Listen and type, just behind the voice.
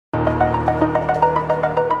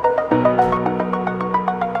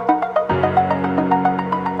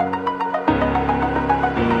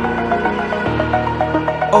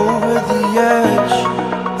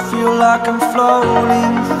like I'm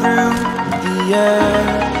floating through the air.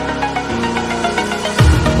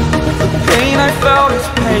 The pain I felt is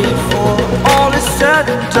paid for, all is said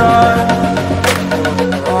and done.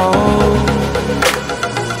 Oh,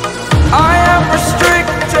 I am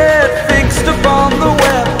restricted, fixed upon the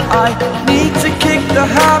web. I need to kick the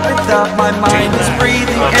habit that my mind is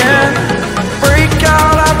breathing in. Break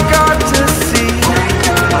out, I've got to see.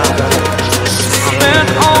 Spent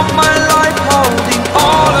all my life holding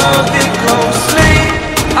all of it closely.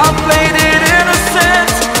 I played it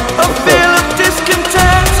innocent, a feel of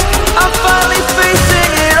discontent. I'm finally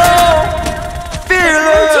facing it all,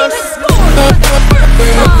 fearless.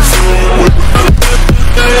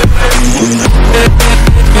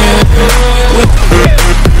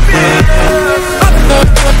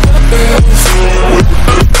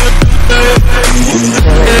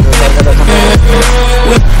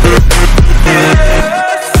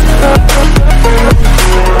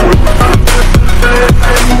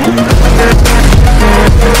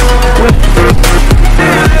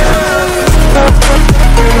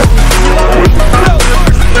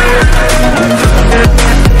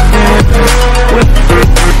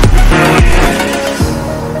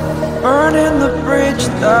 Burning the bridge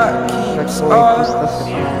that keeps us.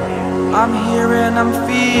 I'm here and I'm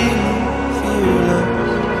feeling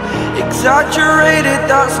fearless. Exaggerated,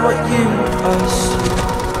 that's what you assume.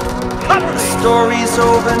 The story's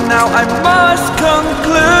over now, I must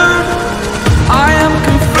conclude. I am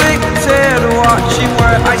conflicted, watching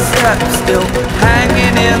where I step still,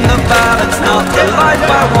 hanging in the balance. Not the life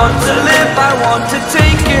I want to live, I want to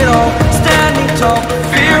take it all. Standing tall,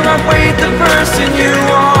 fear I've weighed the person you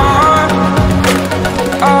are.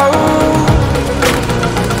 Oh,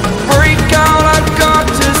 break out, I've got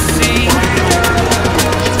to see.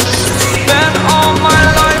 Spent all my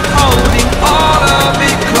life holding all of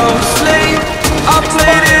it closely. I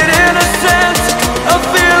played it innocent, a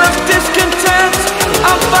feel of discontent.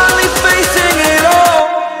 I'm finally facing it all,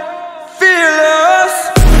 fearless.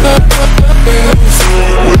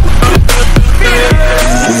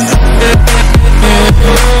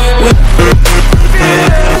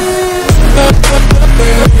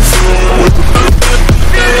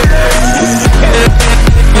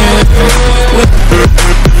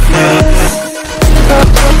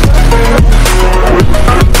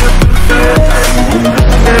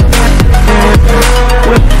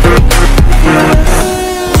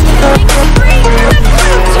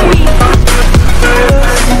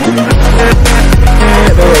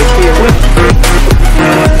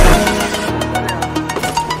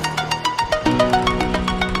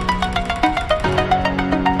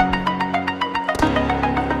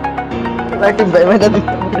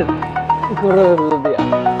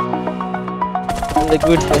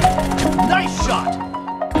 Nice shot.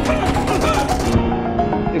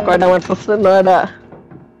 Record আমার পছন্দ হয় না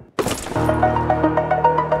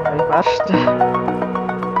first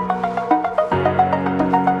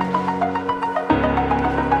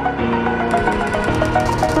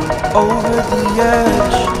Over the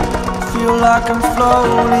edge, feel like I'm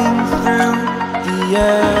floating through the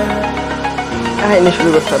air. কাহিনী শুরু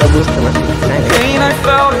করতে ওরা বুঝতে পারছি Pain I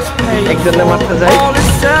felt is paid একজনের মারতে যায় all is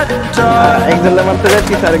said and done. একজনের মারতে যায়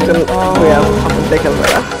পিছ আরেকজন হাতে খেলবে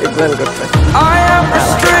না এক্সপ্লেন করতে I am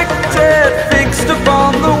restricted, fixed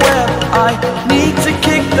upon the web. I need to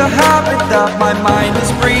kick the habit that my mind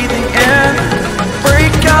is breathing in.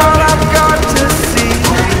 Break out, I've got to see.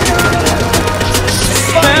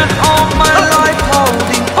 Spent all my life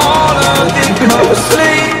holding all of it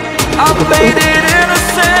closely. I played it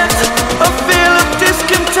innocent, a feel of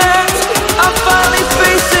discontent. I'm finally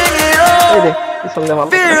facing it all,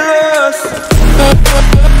 fearless.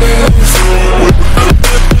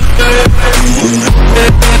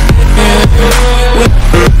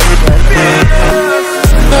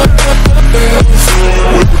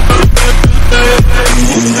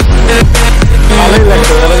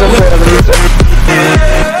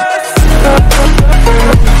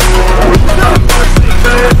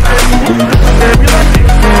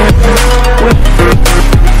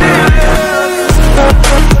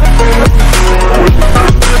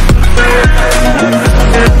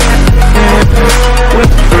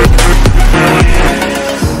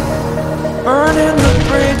 Burning the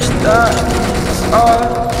bridge that is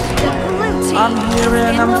us. I'm here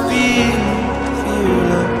and I'm feeling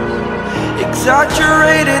fearless.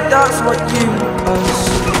 Exaggerated, that's what you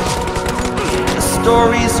assume. The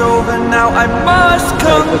story's over now, I must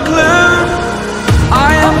conclude.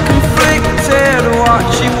 I am conflicted,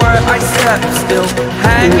 watching where I step still,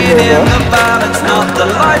 hanging in the balance. Not the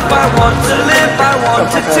life I want to live, I want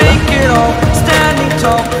to take it all. Standing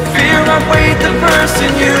tall. Fear I weighed the person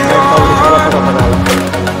you are.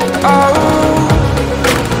 Oh,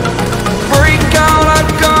 break out,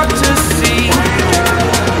 I've got to see.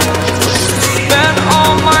 Spent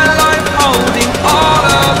all my life holding all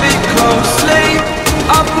of it closely.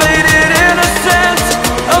 I played it innocent,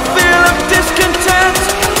 a feel of discontent.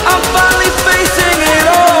 I'm finally facing it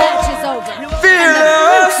all.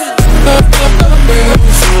 Fearless.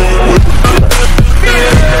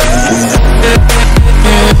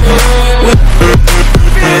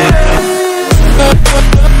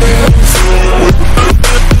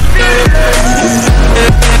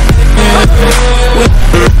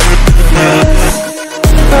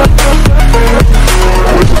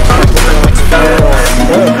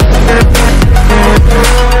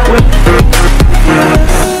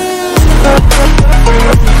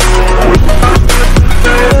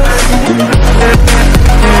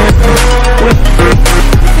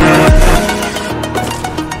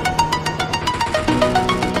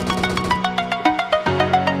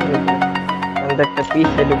 একটা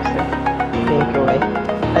পিছে ঢুকছে thank you ভাই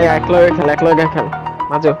এই এক লগে খেল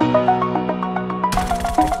মাজু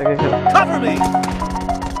একটাকে খেল Cover me!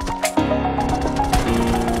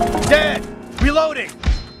 Dead! Reloading!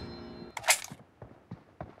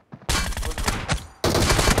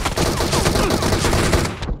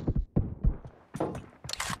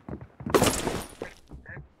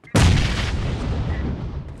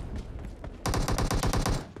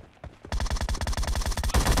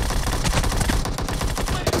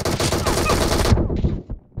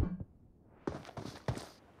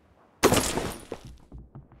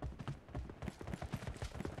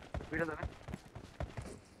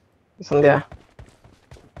 Sandhya.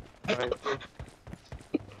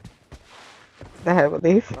 দেখা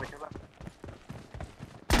দেখিস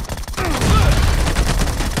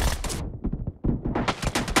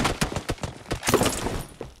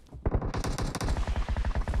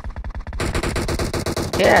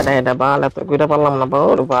এটা বাল এত গুইটা পারলাম না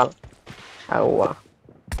বড় বাল আউয়া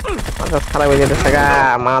মাথা খারাপ হয়ে যেতেছে গা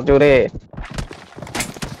মা জোরে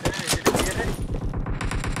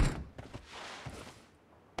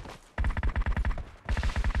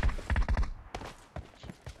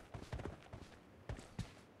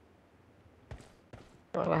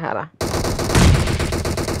Hara.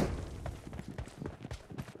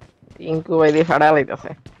 Tinku vai di fada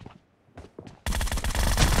laitase.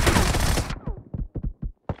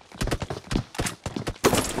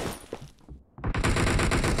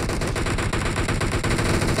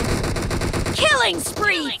 Killing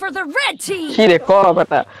spree for the red team. Ki re kor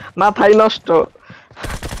beta mathai nosto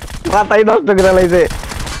kora laise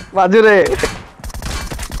bajure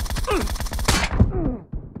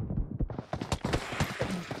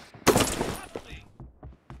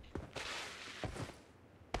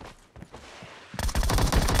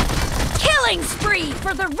Spree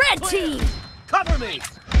for the red team. Cover me.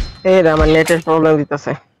 Hey, আমার নেটের প্রবলেম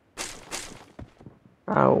দিতেছে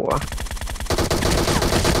আউয়া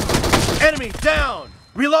Enemy down.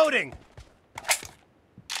 Reloading.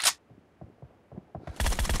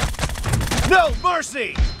 No mercy.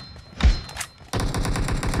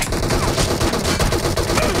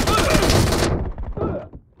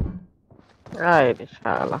 Ay,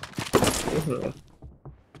 শালা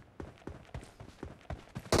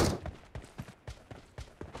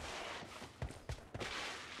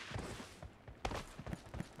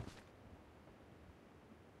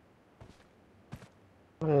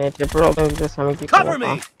নেটের problem দিতেছে আমি কি Cover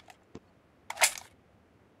me.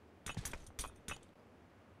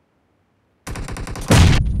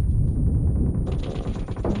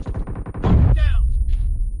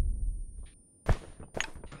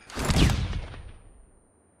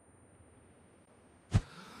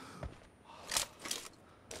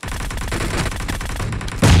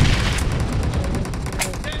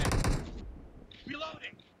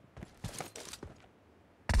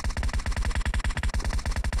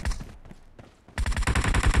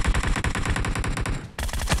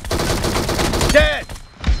 Dead!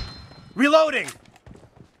 Reloading!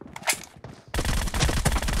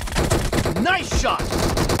 Nice shot!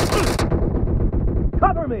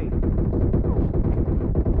 Cover me!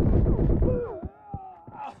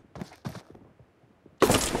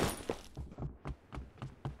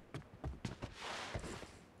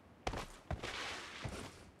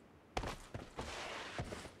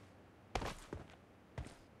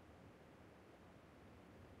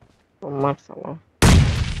 Marcelo.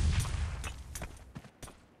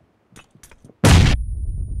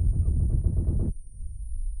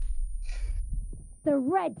 The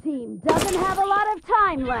red team doesn't have a lot of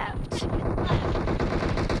time left.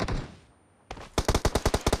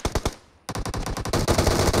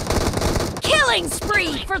 Killing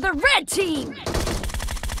spree for the red team.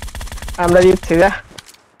 আমরা জিতছি যা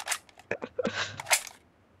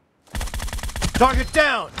Target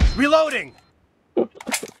down. Reloading.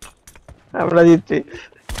 আমরা জিতছি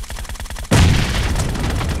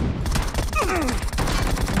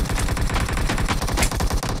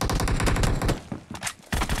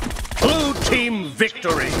Blue team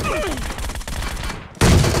victory.